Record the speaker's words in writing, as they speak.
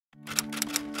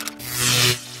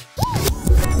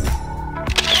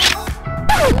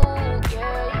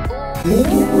Hey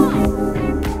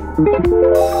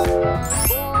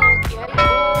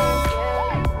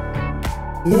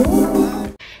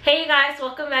guys,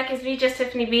 welcome back. It's me, just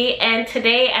TiffanyB, and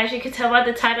today, as you can tell by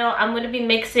the title, I'm going to be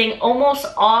mixing almost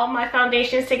all my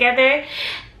foundations together,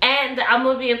 and I'm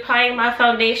going to be applying my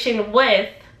foundation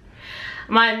with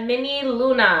my mini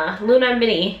Luna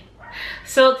Mini.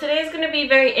 So today's going to be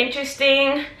very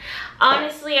interesting.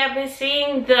 Honestly, I've been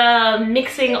seeing the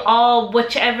mixing all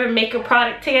whichever makeup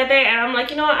product together, and I'm like,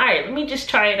 you know what, alright, let me just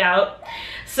try it out.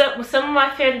 So some of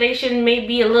my foundation may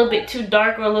be a little bit too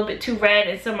dark or a little bit too red,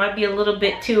 and some might be a little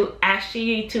bit too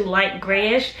ashy, too light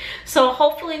grayish. So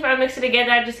hopefully if I mix it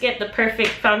together, I just get the perfect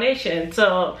foundation.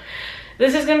 So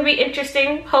this is going to be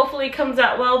interesting. Hopefully it comes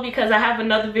out well, because I have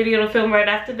another video to film right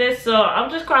after this. So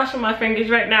I'm just crossing my fingers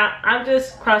right now. I'm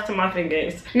just crossing my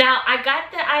fingers. Now, I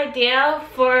got the idea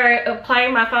for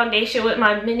applying my foundation with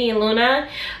my mini Luna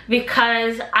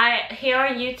because here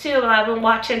on YouTube, I've been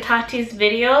watching Tati's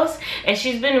videos, and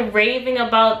she's been raving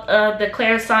about the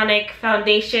Clarisonic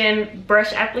foundation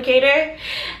brush applicator.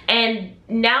 And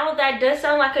now that does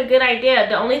sound like a good idea.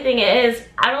 The only thing is,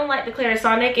 I don't like the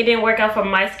Clarisonic. It didn't work out for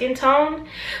my skin tone.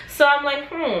 So I'm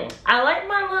like, I like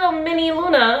my little mini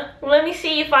Luna. Let me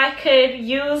see if I could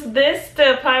use this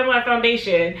to apply my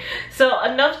foundation. So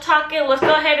enough talking. Let's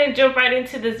go ahead and jump right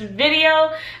into this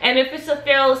video. And if it's a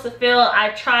fail, it's a fail. I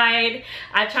tried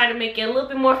to make it a little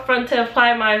bit more fun to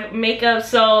apply my makeup.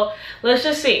 So let's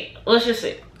just see. Let's just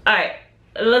see. All right,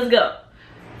 let's go.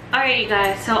 Alright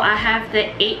guys, so I have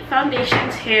the 8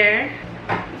 foundations here.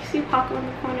 You see Paco in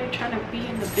the corner trying to be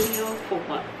in the video for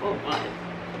what? For what?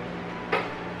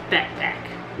 Back.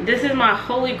 This is my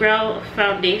holy grail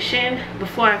foundation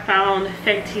before I found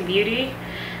Fenty Beauty,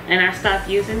 and I stopped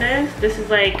using this. This is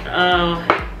like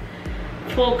a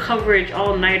full coverage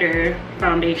all-nighter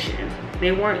foundation.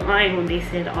 They weren't lying when they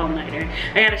said all-nighter.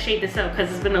 I gotta shade this up because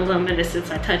it's been a little minute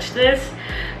since I touched this.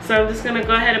 So I'm just gonna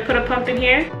go ahead and put a pump in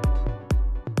here.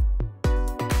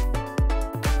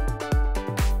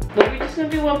 But we're just gonna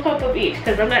do 1 pump of each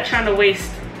because I'm not trying to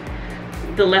waste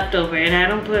the leftover, and I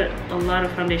don't put a lot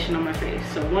of foundation on my face.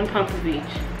 So 1 pump of each.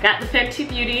 Got the Fenty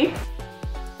Beauty,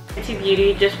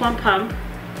 just 1 pump.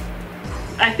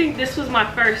 I think this was my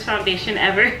first foundation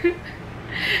ever.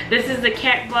 This is the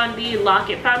Kat Von D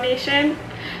Lock-It foundation.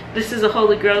 This is a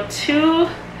holy grail too,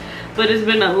 but it's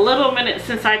been a little minute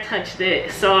since I touched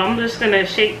it. So I'm just gonna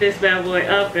shake this bad boy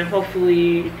up, and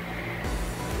hopefully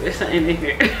there's something in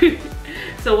here.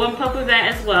 So 1 pump of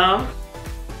that as well.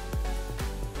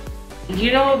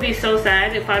 You know what would be so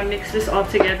sad if I mix this all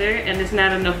together and there's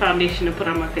not enough foundation to put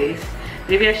on my face.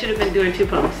 Maybe I should have been doing 2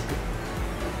 pumps.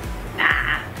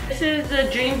 Nah. This is the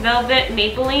Dream Velvet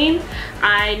Maybelline.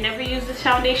 I never used this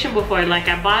foundation before. Like,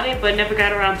 I bought it but never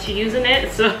got around to using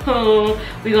it. So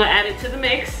we're gonna add it to the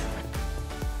mix.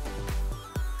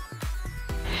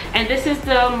 And this is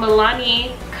the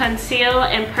Milani Conceal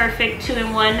and Perfect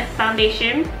 2-in-1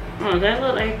 foundation. Oh, that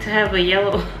looked like to have a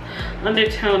yellow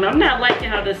undertone. I'm not liking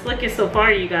how this looking so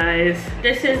far, you guys.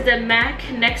 This is the MAC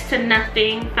Next to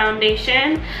Nothing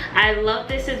foundation. I love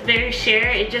this. It's very sheer.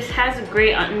 It just has a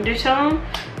great undertone,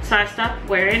 so I stopped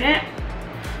wearing it.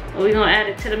 We're gonna add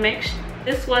it to the mix.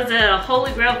 This was a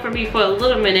holy grail for me for a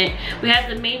little minute. We have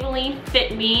the Maybelline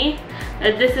Fit Me.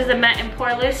 This is a matte and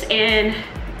poreless in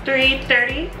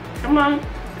 330. Come on,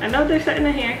 I know there's something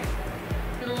in here.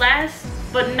 Last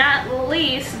but not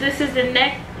least, this is the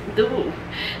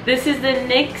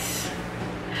NYX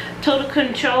Total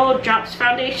Control Drops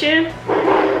Foundation.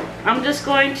 I'm just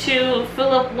going to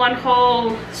fill up 1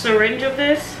 whole syringe of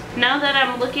this. Now that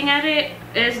I'm looking at it,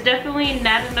 it's definitely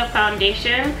not enough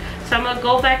foundation. So I'm gonna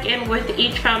go back in with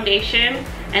each foundation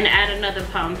and add another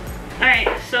pump. Alright,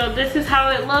 so this is how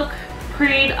it looked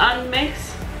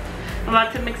pre-unmixed. I'm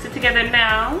about to mix it together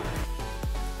now.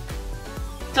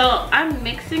 So I'm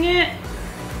mixing it,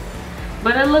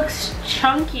 but it looks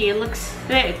chunky, it looks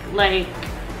thick. Like,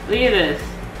 look at this.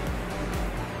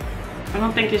 I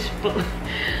don't think it's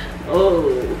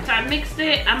oh. So I mixed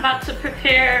it. I'm about to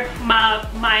prepare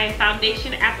my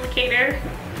foundation applicator.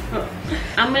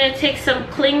 I'm gonna take some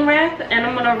cling wrap and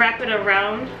I'm gonna wrap it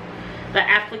around the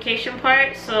application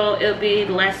part so it'll be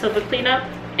less of a cleanup.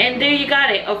 And there you got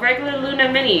it, a regular Luna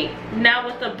Mini, now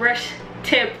with a brush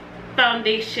tip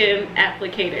foundation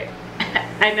applicator.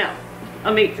 I know,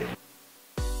 amazing.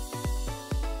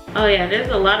 Oh yeah, there's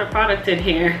a lot of product in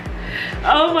here.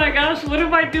 Oh my gosh, what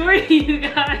am I doing, you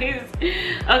guys?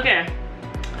 Okay,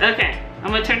 I'm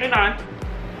gonna turn it on.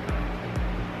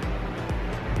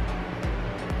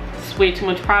 It's way too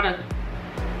much product.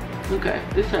 Okay,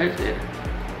 this side's it.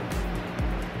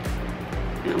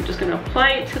 And I'm just gonna apply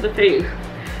it to the face.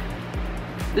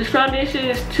 This foundation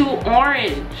is too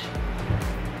orange.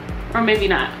 Or maybe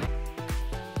not.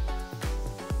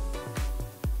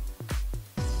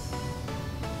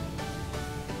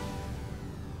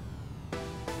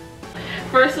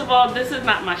 First of all, this is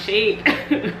not my shade.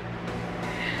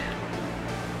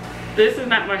 This is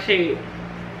not my shade.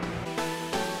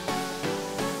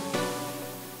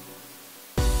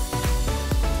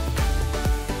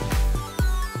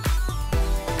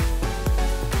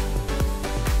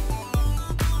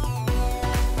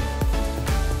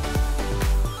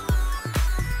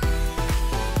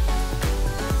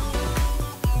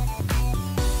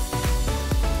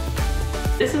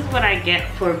 This is what I get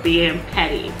for being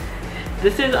petty.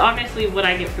 This is honestly what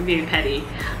I get for being petty.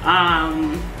 So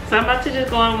I'm about to just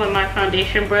go on with my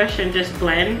foundation brush and just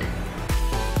blend.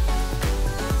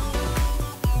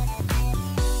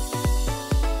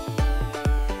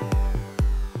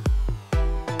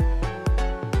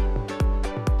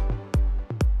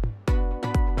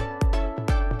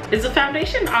 Is the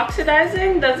foundation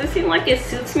oxidizing? Does it seem like it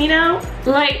suits me now?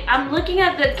 Like, I'm looking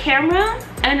at the camera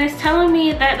and it's telling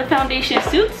me that the foundation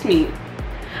suits me.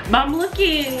 But I'm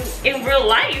looking in real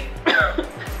life.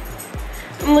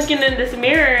 I'm looking in this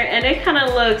mirror and it kind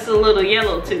of looks a little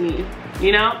yellow to me,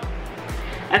 you know?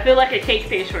 I feel like a cake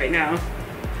face right now.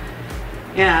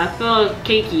 Yeah, I feel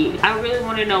cakey. I really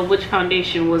want to know which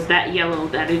foundation was that yellow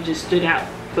that it just stood out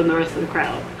from the rest of the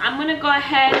crowd. I'm gonna go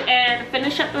ahead and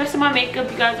finish up the rest of my makeup.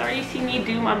 You guys already see me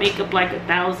do my makeup like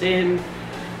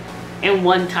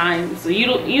 1,001 times, so you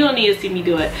don't need to see me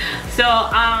do it. So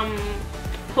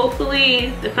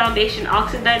hopefully the foundation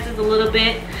oxidizes a little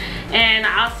bit, and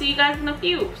I'll see you guys in a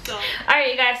few. So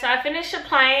alright you guys, so I finished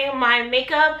applying my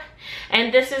makeup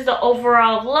and this is the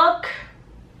overall look.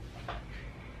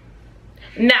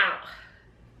 Now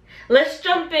let's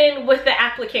jump in with the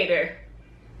applicator.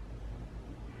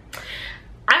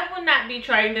 I will not be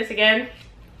trying this again.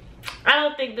 I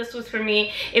don't think this was for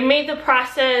me. It made the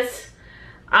process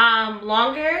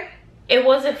longer. It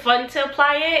wasn't fun to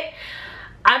apply it.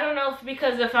 I don't know if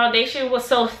because the foundation was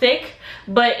so thick,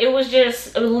 but it was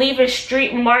just leaving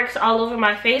streak marks all over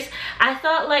my face. I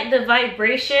thought like the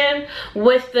vibration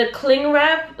with the cling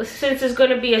wrap, since it's going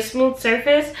to be a smooth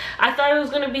surface, I thought it was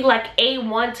going to be like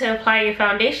A1 to apply your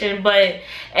foundation, but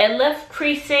it left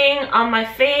creasing on my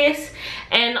face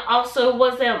and also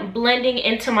wasn't blending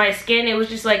into my skin. It was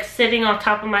just like sitting on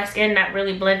top of my skin, not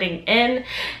really blending in,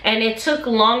 and it took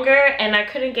longer and I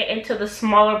couldn't get into the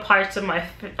smaller parts of my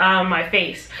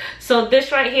face. So this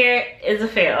right here is a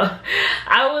fail.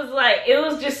 I was like, it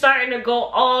was just starting to go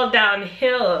all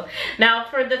downhill. Now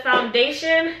for the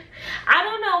foundation, I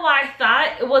don't know why I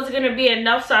thought it wasn't gonna be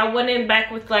enough, so I went in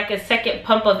back with like a second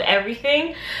pump of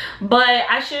everything, but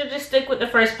I should have just stick with the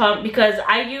first pump because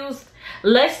I used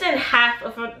less than half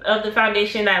of the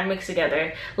foundation that I mixed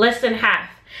together. Less than half.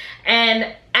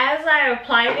 And as I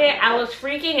applied it, I was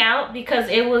freaking out because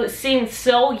it seemed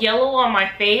so yellow on my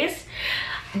face.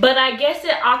 But I guess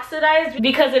it oxidized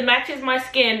because it matches my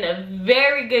skin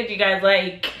very good, you guys.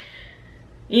 Like,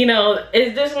 you know,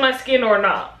 is this my skin or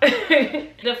not?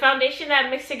 The foundation that I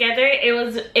mixed together,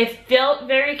 it felt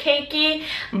very cakey,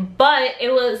 but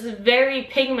it was very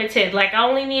pigmented. Like, I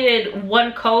only needed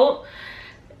one coat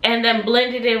and then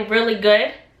blended in really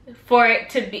good for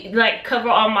it to be like cover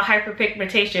all my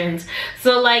hyperpigmentations.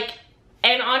 So like,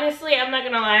 and honestly, I'm not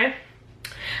gonna lie,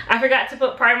 I forgot to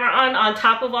put primer on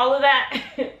top of all of that.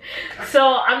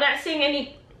 So I'm not seeing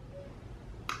any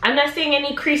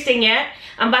creasing yet.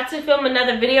 I'm about to film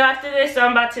another video after this, so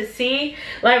I'm about to see.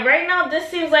 Like right now, this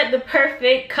seems like the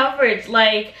perfect coverage.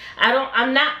 Like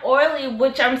I'm not oily,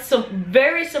 which I'm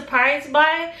very surprised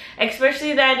by,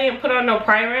 especially that I didn't put on no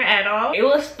primer at all. It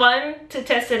was fun to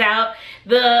test it out.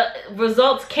 The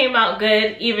results came out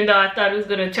good, even though I thought it was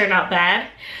gonna turn out bad.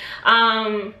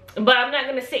 But I'm not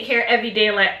gonna sit here every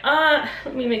day like,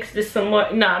 let me mix this some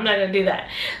more. No, I'm not gonna do that.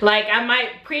 Like, I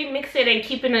might pre-mix it and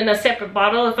keep it in a separate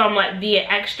bottle if I'm like being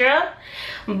extra.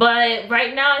 But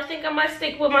right now, I think I might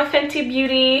stick with my Fenty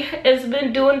Beauty. It's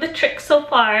been doing the trick so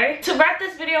far. To wrap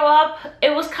this video up,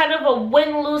 it was kind of a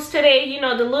win-lose today. You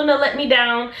know, the Luna let me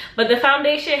down, but the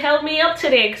foundation held me up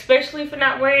today, especially for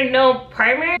not wearing no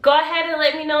primer. Go ahead and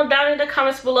let me know down in the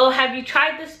comments below. Have you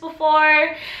tried this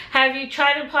before? Have you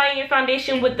tried applying your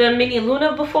foundation with the Mini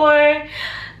Luna before?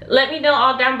 Let me know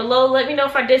all down below. Let me know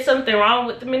if I did something wrong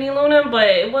with the Mini Luna, but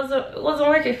it wasn't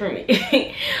working for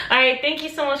me. All right, thank you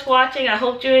so much for watching. I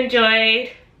hope you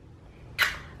enjoyed.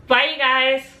 Bye, you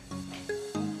guys.